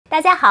大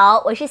家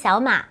好，我是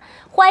小马，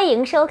欢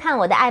迎收看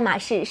我的爱马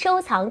仕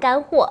收藏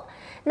干货。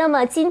那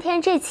么今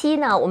天这期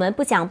呢，我们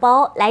不讲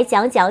包，来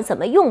讲讲怎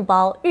么用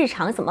包，日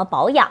常怎么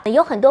保养。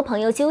有很多朋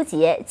友纠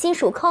结，金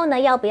属扣呢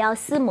要不要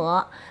撕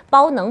膜，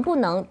包能不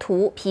能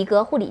涂皮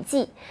革护理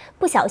剂，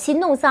不小心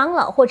弄脏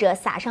了或者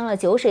洒上了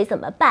酒水怎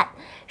么办？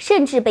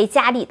甚至被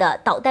家里的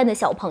捣蛋的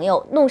小朋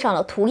友弄上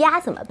了涂鸦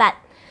怎么办？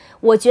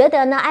我觉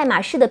得呢，爱马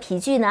仕的皮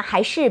具呢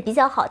还是比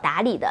较好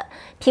打理的，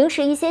平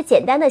时一些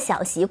简单的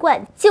小习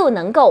惯就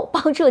能够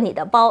帮助你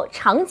的包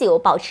长久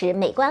保持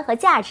美观和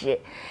价值。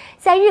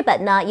在日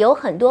本呢，有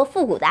很多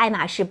复古的爱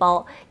马仕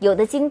包，有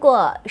的经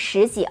过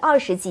10几、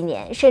20几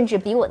年，甚至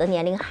比我的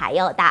年龄还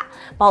要大，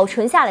保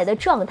存下来的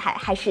状态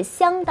还是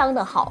相当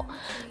的好。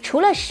除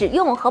了使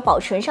用和保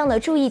存上的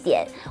注意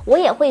点，我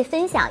也会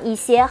分享一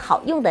些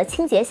好用的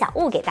清洁小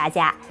物给大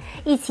家，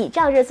一起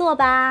照着做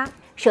吧。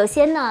首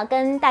先呢，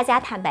跟大家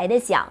坦白的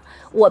讲，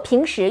我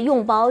平时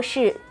用包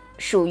是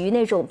属于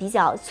那种比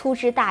较粗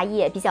枝大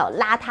叶、比较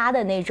邋遢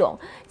的那种，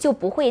就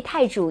不会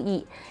太注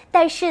意。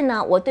但是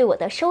呢，我对我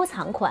的收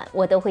藏款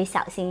我都会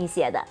小心一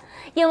些的，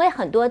因为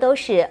很多都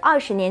是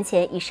20年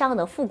前以上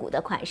的复古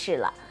的款式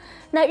了。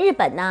那日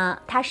本呢，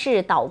它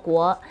是岛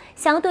国，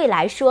相对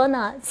来说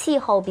呢，气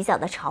候比较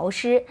的潮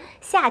湿，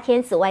夏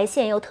天紫外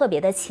线又特别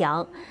的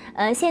强。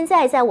现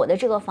在在我的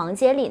这个房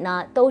间里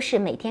呢，都是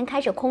每天开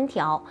着空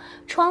调，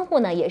窗户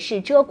呢也是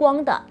遮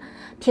光的，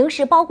平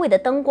时包柜的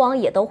灯光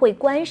也都会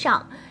关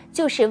上，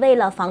就是为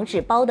了防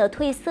止包的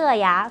褪色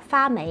呀、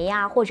发霉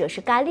呀，或者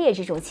是干裂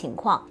这种情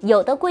况。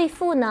有的贵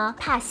妇呢，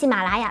怕喜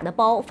马拉雅的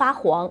包发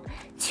黄，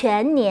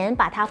全年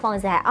把它放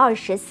在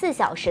24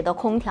小时的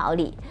空调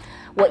里。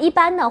我一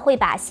般呢会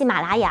把喜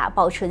马拉雅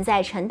保存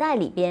在尘袋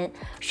里边，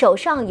手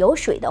上有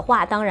水的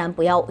话，当然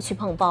不要去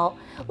碰包。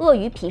鳄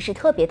鱼皮是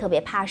特别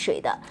怕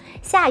水的，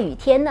下雨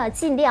天呢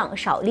尽量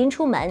少拎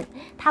出门，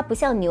它不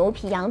像牛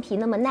皮、羊皮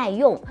那么耐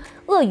用。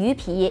鳄鱼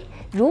皮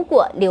如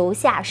果留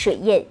下水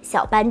印、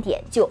小斑点，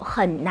就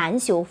很难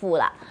修复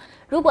了。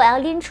如果要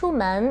拎出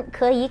门，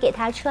可以给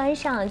它穿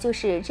上就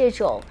是这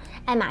种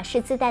爱马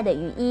仕自带的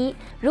雨衣。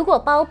如果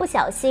包不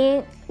小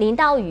心淋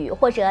到雨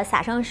或者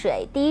洒上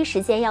水，第一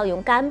时间要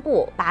用干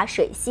布把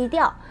水吸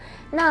掉。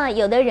那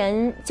有的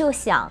人就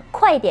想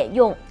快点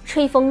用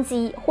吹风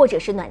机或者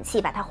是暖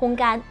气把它烘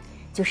干，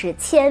就是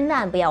千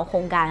万不要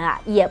烘干啊，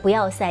也不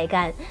要晒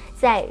干，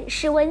在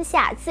室温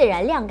下自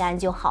然晾干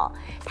就好。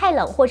太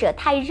冷或者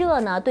太热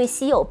呢，对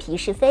稀有皮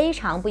是非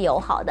常不友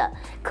好的，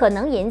可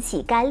能引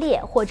起干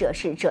裂或者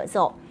是褶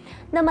皱。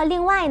那么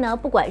另外呢，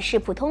不管是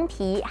普通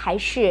皮还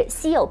是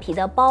稀有皮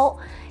的包，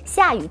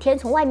下雨天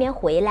从外面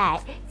回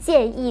来，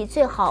建议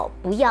最好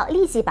不要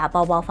立即把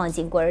包包放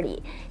进柜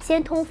里，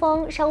先通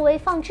风，稍微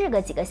放置个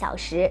几个小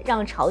时，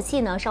让潮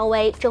气呢稍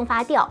微蒸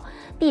发掉，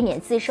避免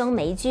滋生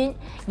霉菌。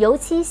尤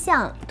其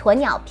像鸵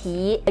鸟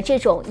皮这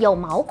种有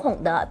毛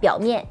孔的表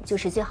面，就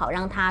是最好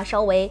让它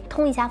稍微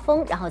通一下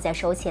风，然后再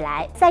收起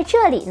来。在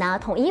这里呢，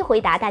统一回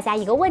答大家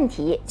一个问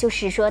题，就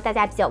是说大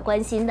家比较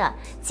关心的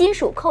金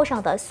属扣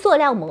上的塑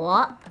料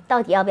膜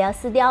到底要不要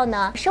撕掉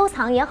呢？收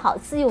藏也好，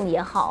自用也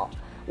好，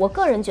我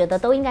个人觉得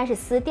都应该是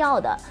撕掉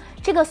的。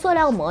这个塑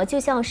料膜就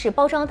像是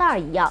包装袋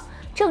一样，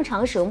正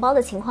常使用包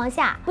的情况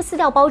下，不撕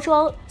掉包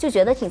装就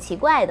觉得挺奇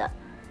怪的。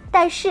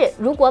但是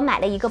如果买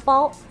了一个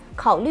包，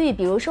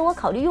比如说我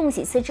考虑用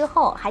几次之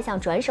后还想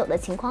转手的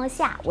情况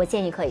下，我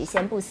建议可以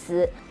先不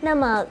撕。那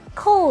么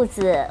扣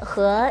子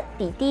和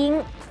底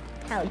钉，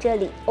还有这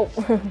里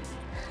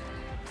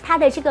它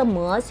的这个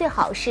膜最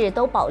好是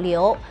都保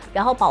留，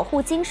然后保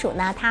护金属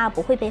呢，它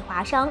不会被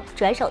划伤，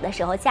转手的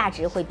时候价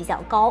值会比较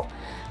高。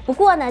不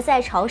过呢，在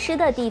潮湿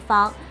的地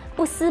方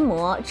不撕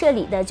膜，这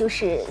里的就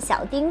是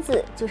小钉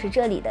子，就是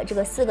这里的这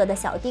个4个的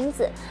小钉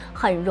子，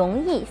很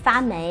容易发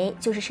霉，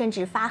就是甚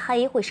至发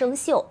黑会生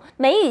锈。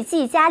梅雨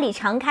季家里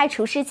常开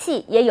除湿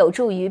器，也有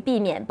助于避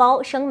免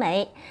包生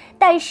霉。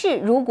但是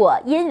如果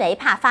因为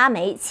怕发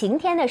霉，晴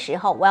天的时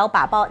候我要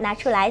把包拿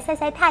出来晒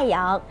晒太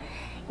阳，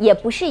也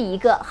不是一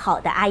个好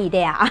的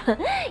idea。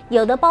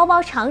有的包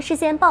包长时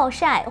间暴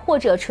晒或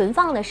者存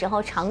放的时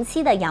候长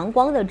期的阳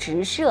光的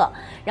直射，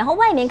然后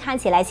外面看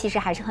起来其实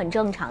还是很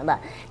正常的，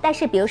但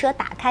是比如说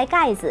打开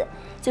盖子，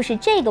就是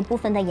这个部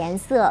分的颜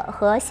色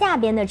和下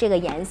边的这个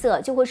颜色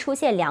就会出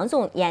现2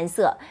种颜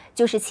色，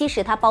就是其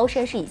实它包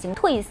身是已经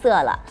褪色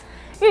了。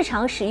日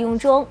常使用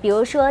中，比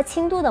如说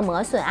轻度的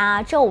磨损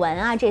啊、皱纹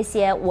啊这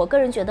些，我个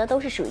人觉得都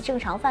是属于正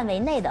常范围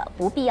内的，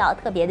不必要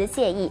特别的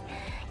介意。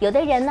有的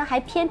人呢还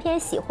偏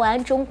喜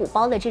欢中古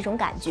包的这种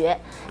感觉，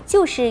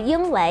就是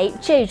因为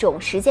这种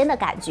时间的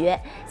感觉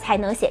才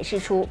能显示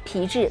出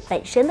皮质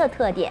本身的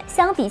特点。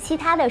相比其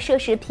他的奢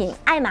侈品，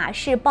爱马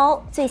仕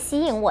包最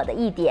吸引我的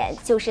一点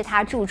就是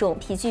它注重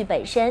皮具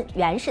本身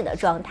原始的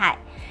状态。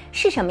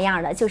是什么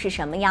样的就是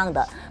什么样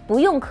的，不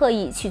用刻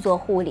意去做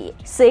护理。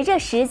随着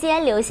时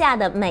间留下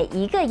的每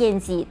一个印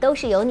记，都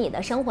是由你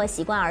的生活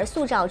习惯而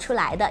塑造出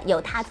来的，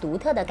有它独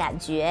特的感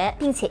觉，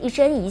并且一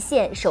针一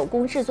线手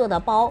工制作的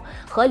包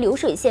和流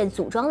水线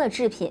组装的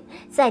制品，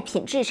在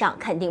品质上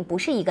肯定不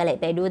是一个类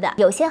beirut的。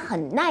有些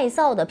很耐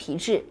造的皮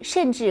质，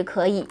甚至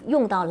可以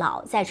用到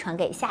老，再传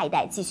给下一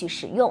代继续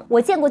使用。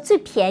我见过最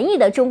便宜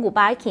的中古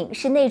barking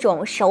是那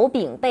种手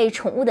柄被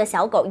宠物的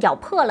小狗咬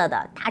破了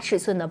的大尺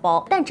寸的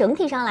包，但整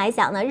体上来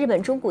讲呢，日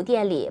本中古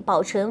店里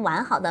保存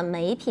完好的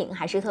美品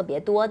还是特别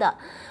多的。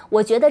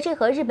我觉得这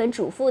和日本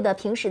主妇的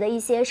平时的一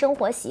些生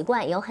活习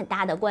惯有很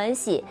大的关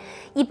系。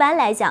一般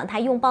来讲，他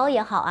用包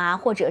也好啊，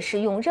或者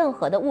是用任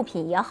何的物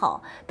品也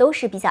好，都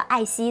是比较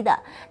爱惜的，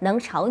能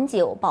长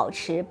久保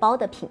持包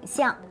的品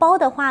相。包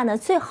的话呢，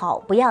最好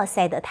不要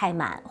塞得太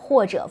满，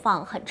或者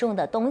放很重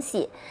的东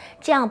西，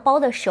这样包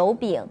的手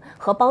柄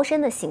和包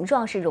身的形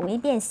状是容易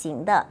变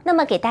形的。那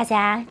么给大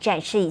家展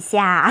示一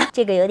下，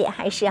这个有点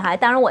害事哈，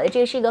当然我的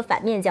这个是一个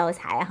反面教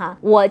材哈，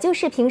我就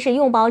是平时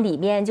用包里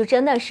面就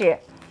真的是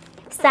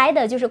塞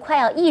的就是快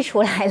要溢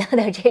出来了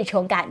的这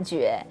种感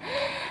觉，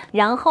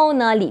然后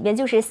呢里面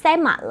就是塞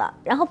满了，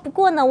然后不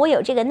过呢我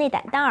有这个内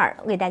胆袋儿，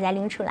我给大家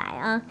拎出来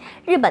啊。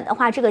日本的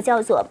话这个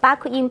叫做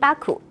baku in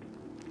baku，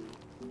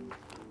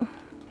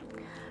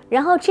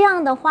然后这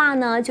样的话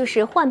呢，就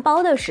是换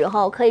包的时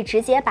候可以直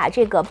接把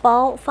这个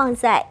包放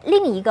在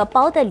另一个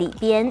包的里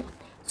边，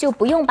就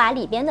不用把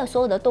里边的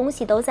所有的东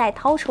西都再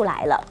掏出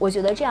来了。我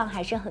觉得这样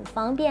还是很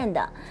方便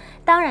的。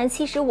当然，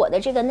其实我的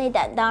这个内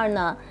胆袋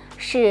呢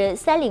是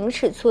30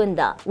尺寸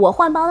的，我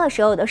换包的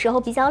时候有的时候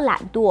比较懒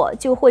惰，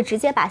就会直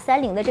接把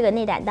30的这个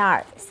内胆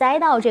袋塞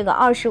到这个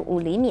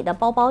25厘米的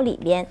包包里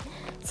边。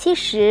其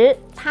实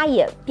它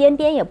也边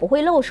边也不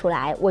会露出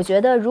来。我觉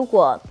得如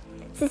果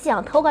自己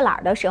想偷个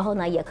懒的时候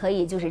呢，也可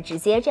以就是直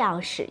接这样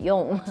使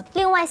用。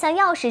另外像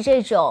钥匙这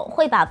种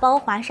会把包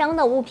划伤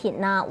的物品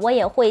呢，我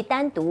也会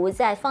单独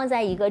再放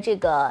在一个这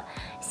个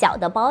小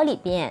的包里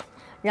边。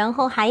然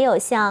后还有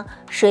像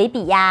水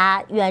笔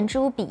呀、圆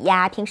珠笔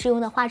呀、平时用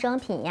的化妆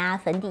品呀、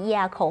粉底液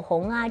啊、口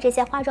红啊这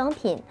些化妆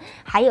品，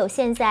还有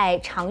现在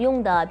常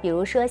用的，比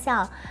如说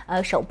像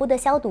手部的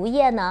消毒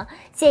液呢，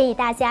建议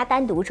大家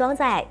单独装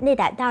在内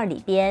胆袋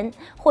里边，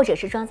或者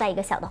是装在一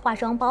个小的化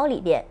妆包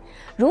里边。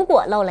如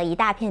果漏了一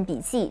大片笔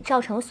记，造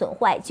成损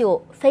坏，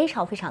就非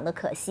常的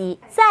可惜。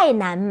再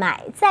难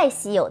买、再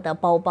稀有的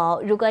包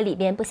包，如果里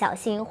边不小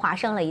心划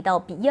上了一道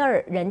笔印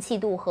儿，人气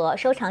度和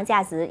收藏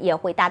价值也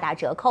会大打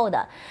折扣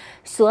的。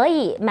所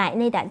以买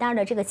内胆袋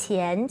的这个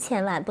钱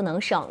千万不能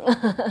省。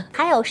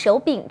还有手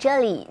柄这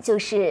里，就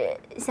是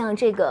像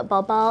这个包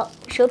包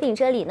手柄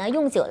这里呢，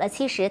用久了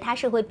其实它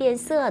是会变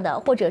色的，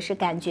或者是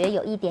感觉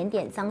有一点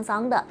点脏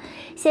脏的。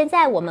现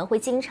在我们会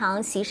经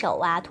常洗手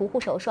啊，涂护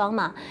手霜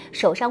嘛，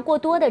手上过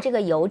多的这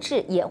个油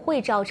脂也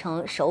会造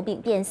成手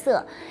柄变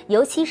色，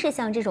尤其是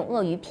像这种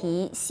鳄鱼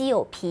皮、稀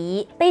有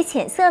皮、背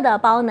浅色的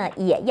包呢，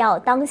也要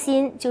当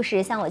心。就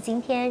是像我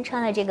今天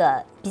穿的这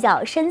个比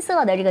较深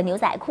色的这个牛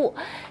仔裤，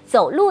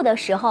走路的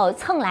时候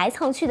蹭来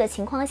蹭去的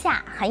情况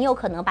下，很有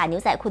可能把牛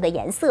仔裤的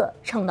颜色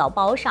蹭到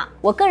包上。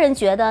我个人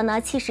觉得呢，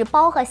其实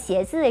包和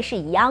鞋子是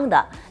一样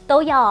的，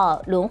都要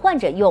轮换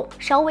着用，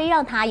稍微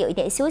让它有一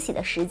点休息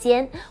的时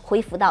间，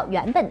恢复到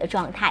原本的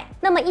状态。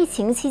那么疫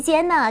情期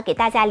间呢，给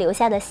大家留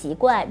下的习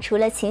惯，除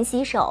了勤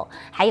洗手，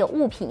还有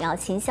物品要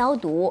勤消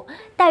毒，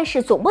但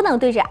是总不能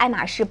对着爱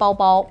马仕包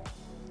包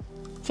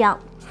这样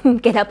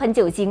给它喷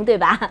酒精，对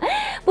吧？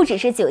不只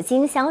是酒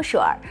精、香水，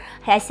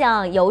还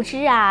像油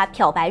脂啊、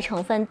漂白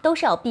成分都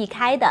是要避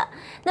开的。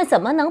那怎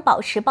么能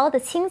保持包的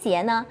清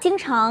洁呢？经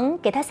常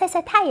给它晒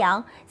晒太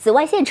阳，紫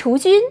外线除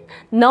菌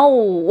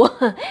 ？No，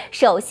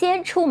 首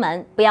先出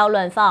门不要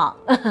乱放，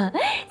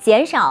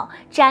减少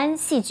沾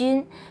细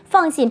菌。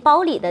放进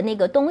包里的那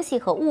个东西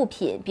和物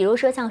品，比如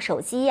说像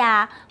手机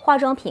呀、化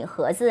妆品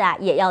盒子啊，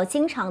也要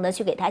经常的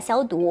去给它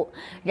消毒。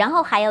然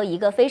后还有一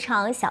个非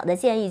常小的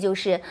建议，就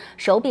是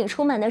手柄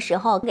出门的时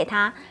候给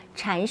它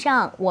缠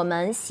上我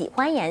们喜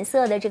欢颜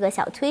色的这个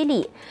小推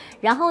理。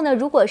然后呢，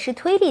如果是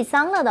推理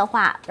脏了的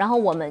话，然后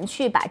我们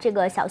去把这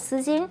个小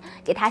丝巾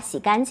给它洗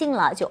干净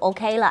了就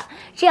OK 了，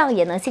这样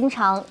也能经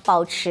常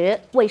保持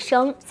卫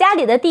生。家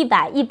里的地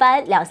板一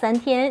般2-3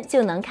天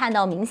就能看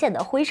到明显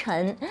的灰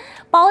尘。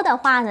包的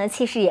话呢，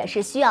其实也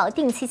是需要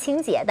定期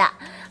清洁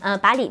的，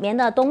把里面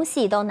的东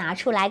西都拿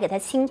出来给它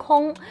清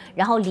空，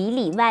然后里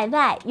里外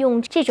外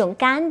用这种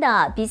干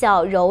的、比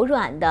较柔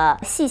软的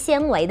细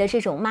纤维的这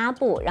种抹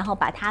布，然后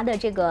把它的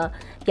这个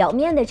表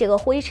面的这个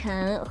灰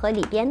尘和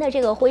里边的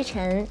这个灰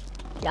尘，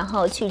然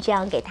后去这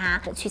样给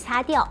它去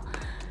擦掉。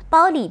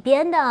包里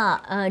边的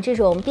这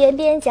种边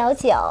边角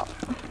角，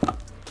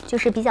就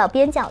是比较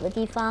边角的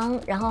地方，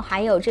然后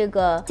还有这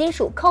个金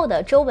属扣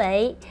的周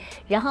围，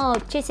然后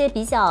这些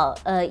比较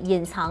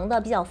隐藏的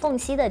比较缝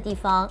隙的地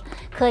方，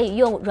可以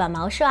用软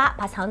毛刷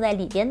把藏在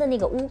里边的那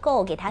个污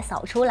垢给它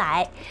扫出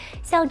来。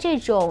像这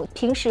种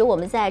平时我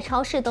们在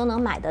超市都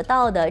能买得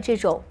到的这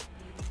种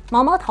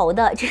毛毛头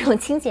的这种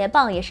清洁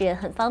棒也是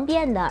很方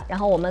便的，然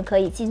后我们可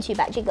以进去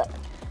把这个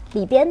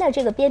里边的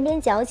这个边边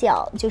角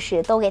角，就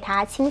是都给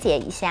它清洁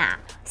一下。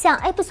像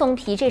不松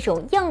皮这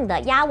种硬的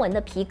压纹的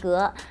皮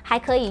革，还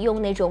可以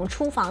用那种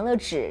厨房的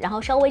纸，然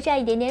后稍微蘸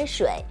一点点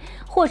水，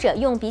或者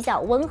用比较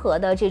温和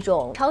的这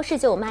种超市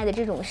就有卖的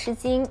这种湿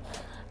巾，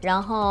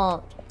然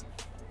后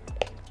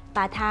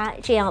把它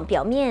这样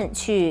表面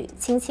去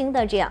轻轻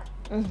的这样，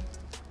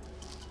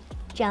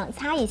这样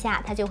擦一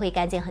下，它就会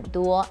干净很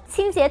多。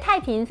清洁太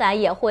频繁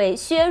也会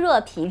削弱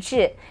皮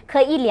质，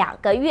可以1-2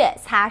个月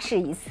擦拭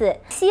一次。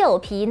稀有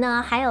皮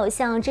呢，还有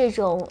像这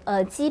种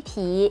鸡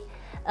皮。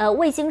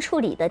未经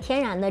处理的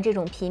天然的这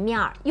种皮面，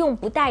用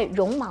不带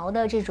绒毛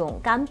的这种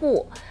干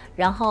布，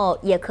然后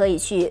也可以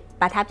去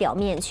把它表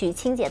面去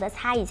清洁的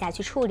擦一下，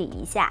去处理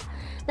一下。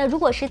那如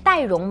果是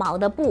带绒毛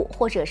的布，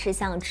或者是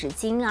像纸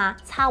巾啊，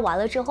擦完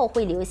了之后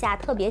会留下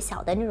特别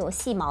小的那种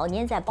细毛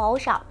粘在包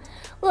上。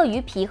鳄鱼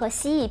皮和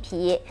蜥蜴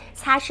皮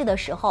擦拭的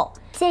时候，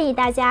建议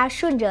大家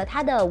顺着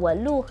它的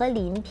纹路和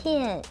鳞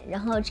片，然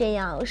后这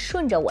样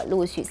顺着纹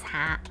路去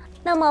擦。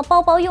那么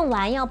包包用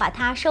完要把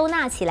它收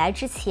纳起来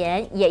之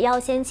前，也要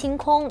先清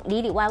空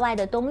里里外外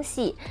的东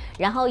西，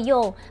然后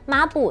用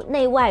抹布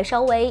内外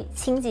稍微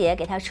清洁，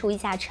给它除一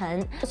下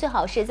尘。最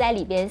好是在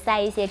里边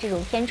塞一些这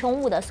种填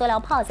充物的塑料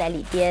泡在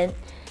里边，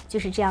就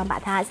是这样把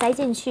它塞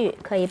进去，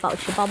可以保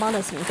持包包的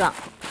形状。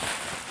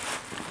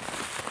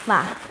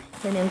哇，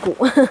有点鼓，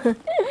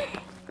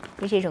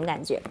是这种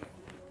感觉。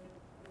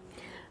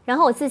然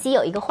后我自己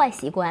有一个坏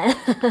习惯，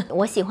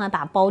我喜欢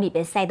把包里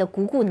边塞得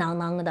鼓鼓囊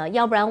囊的，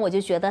要不然我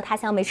就觉得它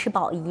像没吃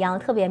饱一样，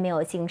特别没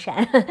有精神。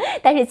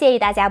但是建议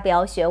大家不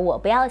要学我，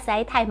不要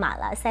塞太满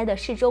了，塞得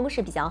适中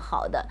是比较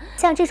好的。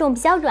像这种比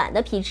较软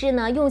的皮质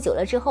呢，用久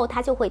了之后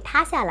它就会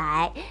塌下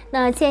来。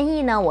那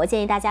我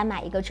建议大家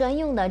买一个专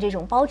用的这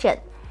种包枕，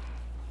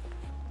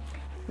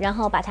然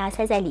后把它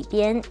塞在里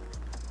边，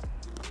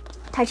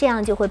它这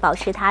样就会保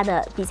持它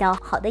的比较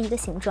好的一个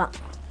形状。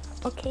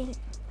OK。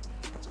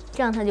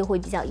这样它就会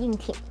比较硬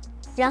挺。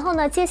然后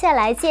呢，接下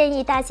来建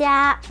议大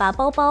家把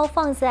包包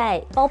放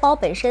在包包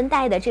本身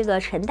带的这个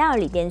沉袋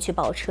里边去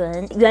保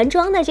存。原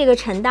装的这个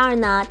沉袋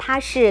呢，它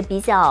是比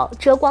较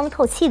遮光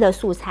透气的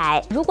素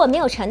材。如果没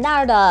有沉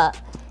袋的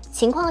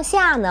情况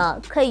下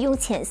呢，可以用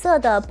浅色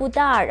的布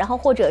袋，然后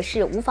或者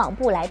是无纺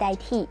布来代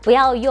替，不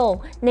要用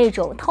那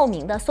种透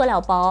明的塑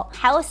料包。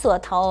还有锁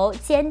头、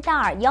肩带、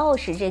钥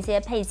匙这些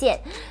配件，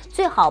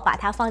最好把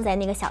它放在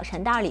那个小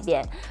沉袋里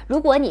边。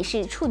如果你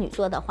是处女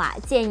座的话，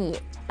建议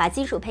把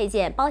金属配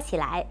件包起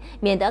来，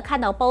免得看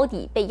到包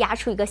底被压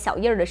出一个小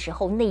印儿的时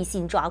候内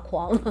心抓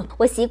狂。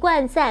我习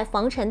惯在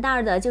防尘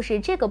袋的就是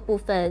这个部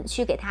分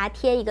去给它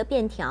贴一个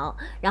便条，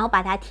然后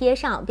把它贴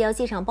上，标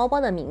记上包包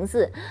的名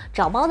字。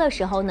找包的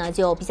时候呢，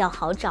就比较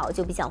好找，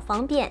就比较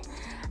方便。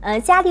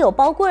家里有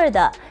包柜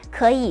的，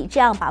可以这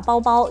样把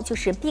包包就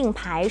是并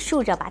排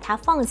竖着把它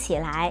放起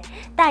来，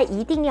但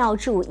一定要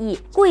注意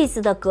柜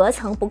子的隔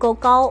层不够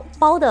高，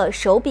包的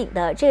手柄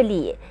的这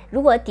里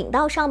如果顶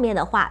到上面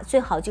的话，最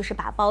好就是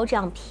把包这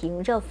样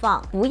平着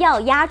放，不要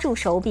压住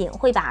手柄，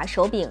会把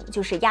手柄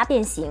就是压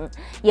变形，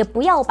也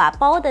不要把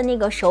包的那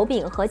个手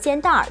柄和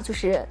肩带就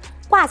是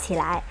挂起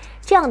来，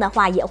这样的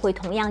话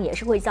同样也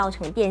是会造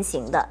成变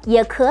形的。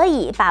也可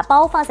以把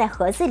包放在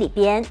盒子里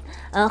边，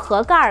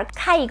盒盖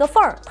开一个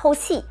缝儿透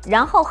气，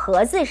然后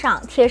盒子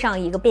上贴上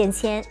一个便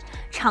签。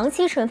长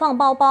期存放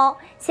包包，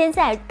先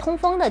在通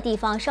风的地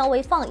方稍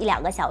微放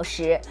1-2个小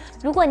时。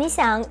如果你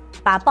想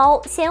把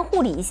包先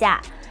护理一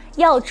下，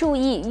要注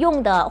意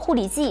用的护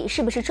理剂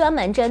是不是专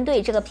门针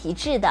对这个皮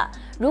质的。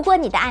如果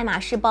你的爱马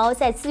仕包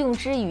在自用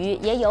之余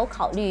也有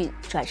考虑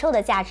转售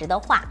的价值的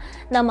话，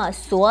那么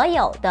所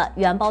有的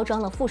原包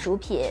装的附属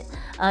品，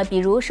比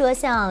如说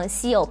像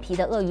稀有皮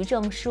的鳄鱼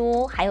证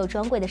书，还有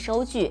专柜的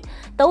收据，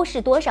都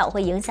是多少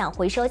会影响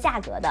回收价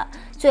格的。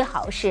最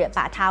好是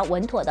把它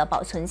稳妥的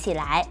保存起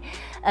来。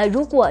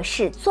如果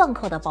是钻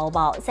扣的包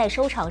包，在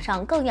收藏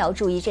上更要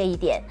注意这一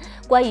点。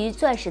关于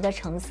钻石的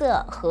成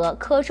色和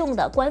刻重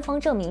的官方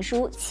证明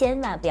书，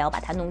千万不要把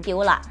它弄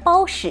丢了。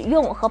包使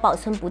用和保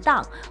存不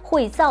当，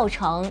会造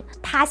成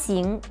塌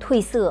形、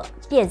褪色、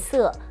变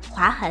色、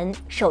划痕、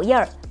手印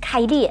儿、开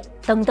裂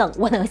等等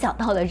我能想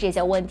到的这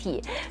些问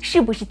题，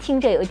是不是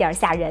听着有点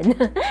吓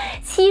人？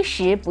其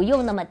实不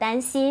用那么担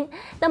心。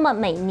那么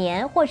每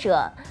年或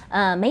者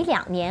每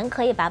2年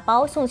可以把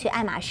包送去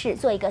爱马仕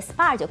做一个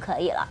SPA 就可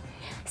以了。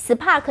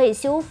SPA 可以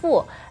修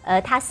复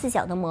它4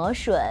角的磨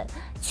损，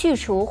去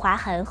除划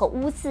痕和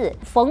污渍，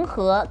缝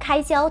合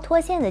开胶脱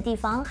线的地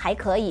方还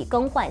可以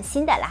更换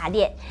新的拉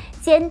链、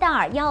肩带、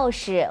钥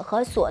匙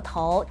和锁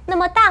头。那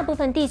么大部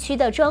分地区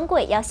的专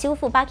柜要修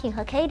复 Bucking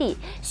和 Kelly，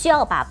 需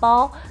要把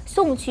包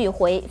送去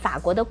回法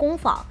国的工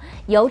坊，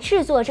由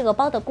制作这个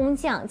包的工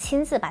匠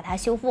亲自把它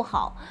修复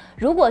好。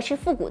如果是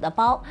复古的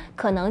包，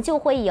可能就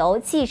会由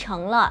继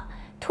承了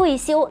退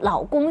休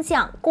老工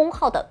匠工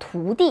号的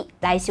徒弟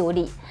来修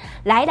理，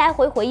来来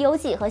回回邮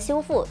寄和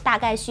修复大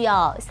概需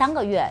要3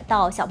个月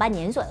到小半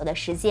年左右的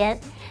时间。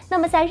那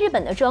么在日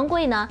本的专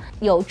柜呢，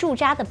有驻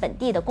扎的本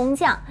地的工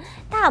匠，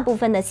大部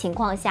分的情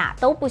况下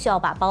都不需要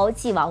把包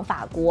寄往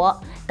法国，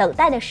等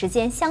待的时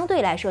间相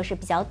对来说是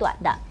比较短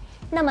的。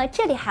那么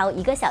这里还有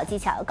一个小技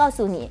巧要告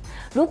诉你，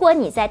如果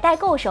你在代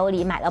购手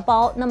里买了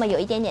包，那么有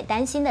一点点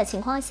担心的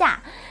情况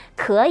下，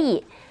可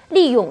以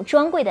利用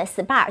专柜的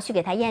SPA 去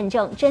给它验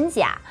证真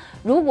假。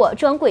如果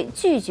专柜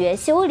拒绝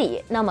修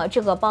理，那么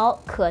这个包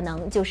可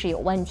能就是有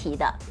问题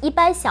的。一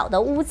般小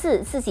的污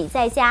渍自己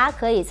在家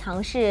可以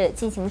尝试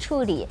进行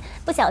处理，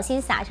不小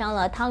心洒上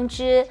了汤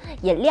汁、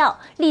饮料，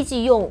立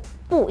即用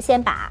布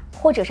先把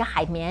或者是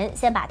海绵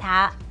先把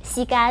它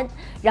吸干。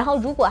然后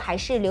如果还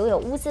是留有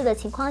污渍的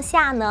情况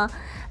下呢，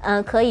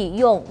可以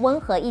用温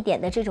和一点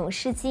的这种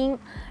湿巾，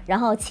然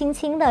后轻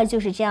轻的就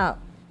是这样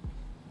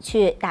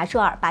去打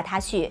转，把它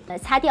去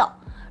擦掉。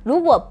如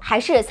果还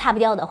是擦不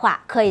掉的话，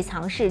可以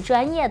尝试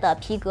专业的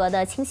皮革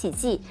的清洗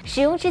剂。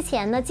使用之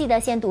前呢，记得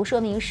先读说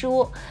明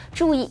书，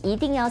注意一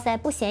定要在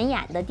不显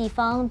眼的地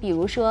方，比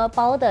如说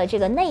包的这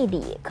个内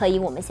里，可以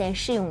我们先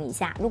试用一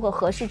下。如果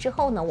合适之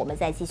后呢，我们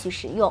再继续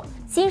使用。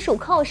金属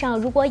扣上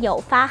如果有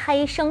发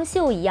黑生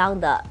锈一样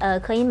的，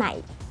可以买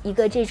一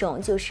个这种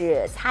就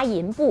是擦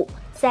银布，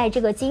在这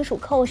个金属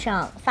扣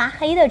上发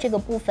黑的这个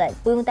部分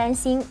不用担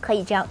心，可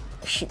以这样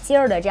使劲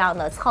儿的这样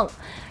的蹭，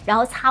然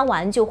后擦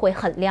完就会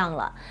很亮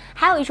了。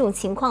还有一种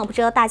情况，不知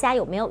道大家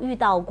有没有遇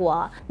到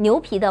过，牛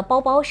皮的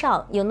包包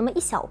上有那么一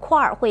小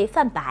块会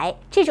泛白，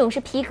这种是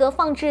皮革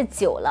放置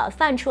久了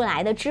泛出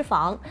来的脂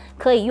肪，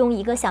可以用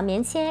一个小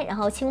棉签，然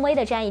后轻微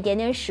的沾一点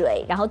点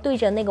水，然后对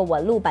着那个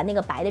纹路把那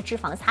个白的脂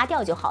肪擦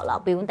掉就好了，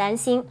不用担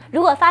心。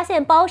如果发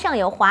现包上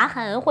有划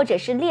痕或者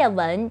是裂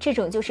纹，这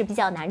种就是比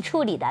较难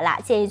处理的啦，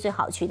建议最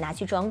好拿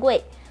去专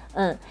柜。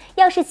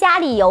要是家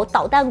里有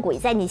捣蛋鬼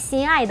在你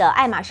心爱的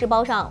爱马仕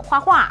包上画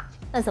画，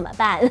那怎么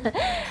办？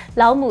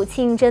老母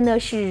亲真的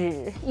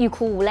是欲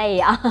哭无泪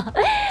呀！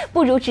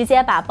不如直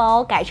接把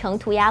包改成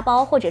涂鸦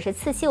包或者是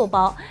刺绣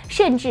包，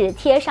甚至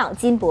贴上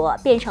金箔，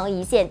变成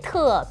一件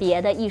特别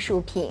的艺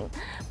术品。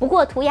不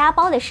过涂鸦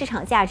包的市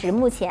场价值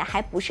目前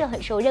还不是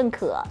很受认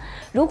可。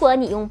如果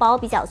你用包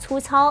比较粗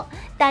糙，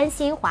担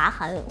心划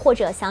痕，或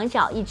者想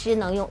找一只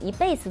能用一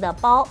辈子的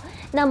包，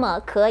那么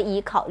可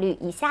以考虑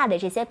以下的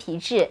这些皮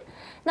质。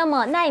那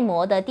么耐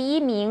磨的第一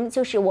名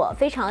就是我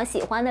非常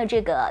喜欢的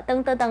这个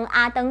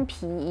阿登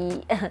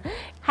皮，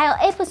还有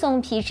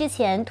Epson 皮之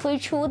前推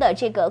出的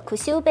这个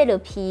Kusubelu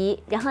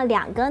皮，然后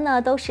两个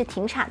呢都是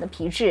停产的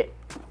皮质，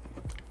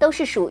都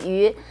是属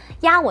于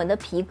压纹的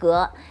皮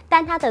革，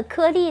但它的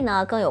颗粒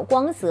呢更有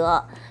光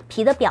泽，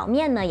皮的表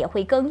面呢也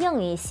会更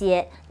硬一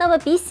些。那么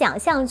比想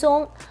象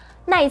中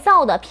耐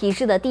造的皮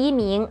质的第一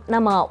名，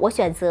那么我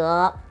选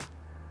择，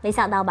没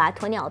想到吧，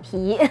鸵鸟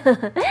皮。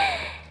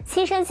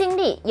亲身经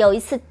历，有一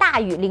次大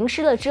雨淋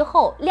湿了之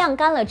后，晾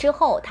干了之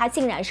后，它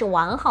竟然是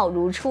完好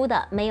如初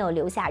的，没有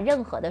留下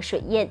任何的水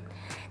印。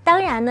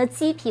当然呢，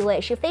鸡皮我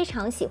也是非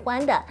常喜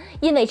欢的，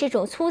因为这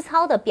种粗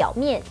糙的表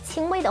面，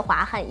轻微的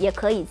划痕也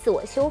可以自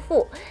我修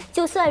复，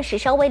就算是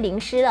稍微淋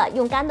湿了，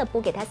用干的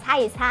布给它擦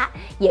一擦，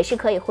也是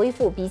可以恢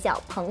复比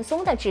较蓬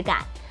松的质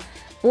感。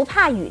不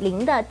怕雨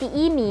淋的第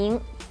一名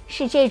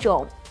是这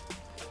种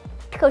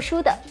特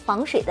殊的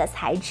防水的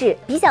材质，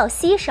比较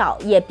稀少，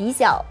也比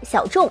较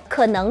小众，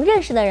可能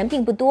认识的人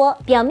并不多。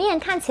表面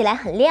看起来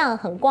很亮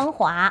很光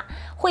滑，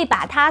会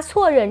把它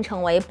错认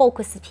成为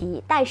box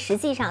皮，但实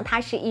际上它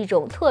是一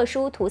种特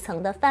殊涂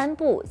层的帆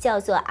布，叫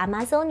做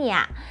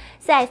Amazonia。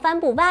在帆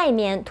布外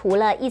面涂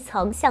了一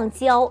层橡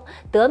胶，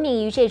得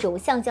名于这种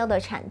橡胶的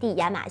产地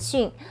亚马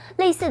逊。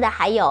类似的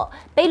还有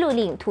贝露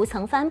领涂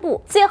层帆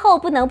布。最后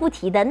不能不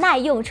提的耐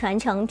用传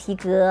承皮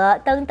革，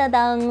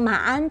马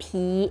鞍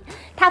皮。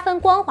它分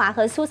光滑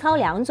和粗糙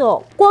两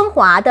种。光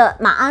滑的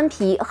马鞍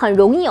皮很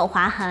容易有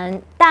划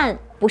痕，但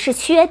不是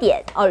缺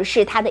点，而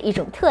是它的一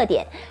种特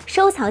点。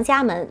收藏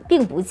家们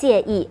并不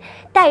介意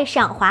带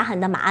上划痕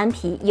的马鞍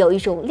皮，有一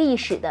种历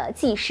史的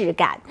既视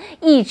感，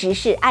一直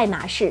是爱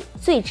马仕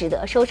最值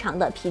得收藏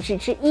的皮质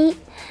之一。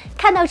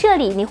看到这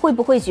里，你会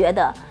不会觉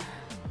得，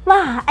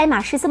哇，爱马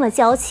仕这么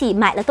娇气，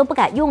买了都不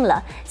敢用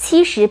了？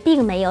其实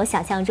并没有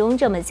想象中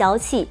这么娇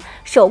气。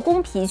手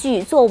工皮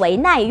具作为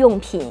耐用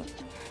品，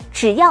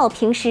只要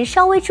平时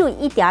稍微注意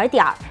一点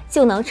点，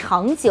就能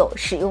长久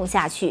使用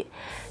下去。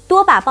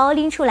多把包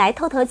拎出来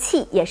透透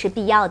气也是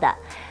必要的。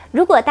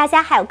如果大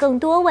家还有更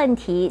多问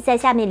题，在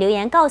下面留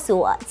言告诉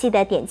我，记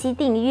得点击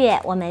订阅，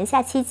我们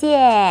下期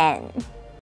见。